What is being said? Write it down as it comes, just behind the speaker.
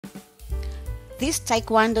This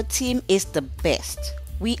Taekwondo team is the best.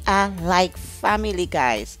 We are like family,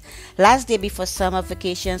 guys. Last day before summer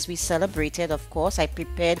vacations, we celebrated, of course. I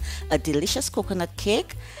prepared a delicious coconut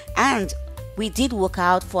cake and we did work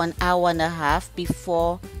out for an hour and a half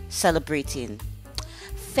before celebrating.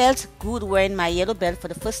 Felt good wearing my yellow belt for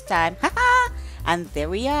the first time. And there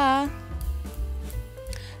we are.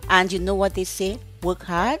 And you know what they say? Work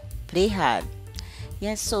hard, play hard.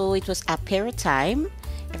 Yes, so it was apero time.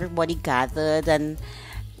 Everybody gathered and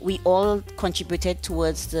we all contributed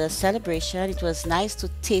towards the celebration. It was nice to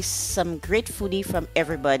taste some great foodie from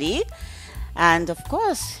everybody. And of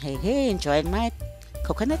course, hey, enjoyed my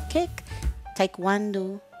coconut cake.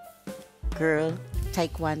 Taekwondo girl,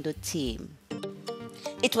 Taekwondo team.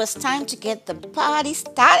 It was time to get the party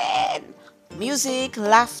started. Music,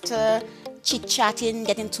 laughter, chit-chatting,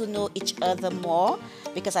 getting to know each other more.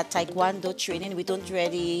 Because at Taekwondo training, we don't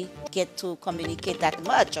really get to communicate that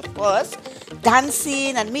much, of course.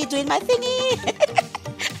 Dancing and me doing my thingy.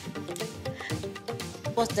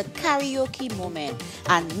 It was the karaoke moment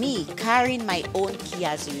and me carrying my own key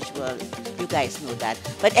as usual. You guys know that.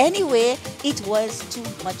 But anyway, it was too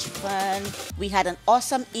much fun. We had an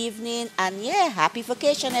awesome evening and yeah, happy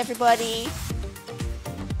vacation, everybody.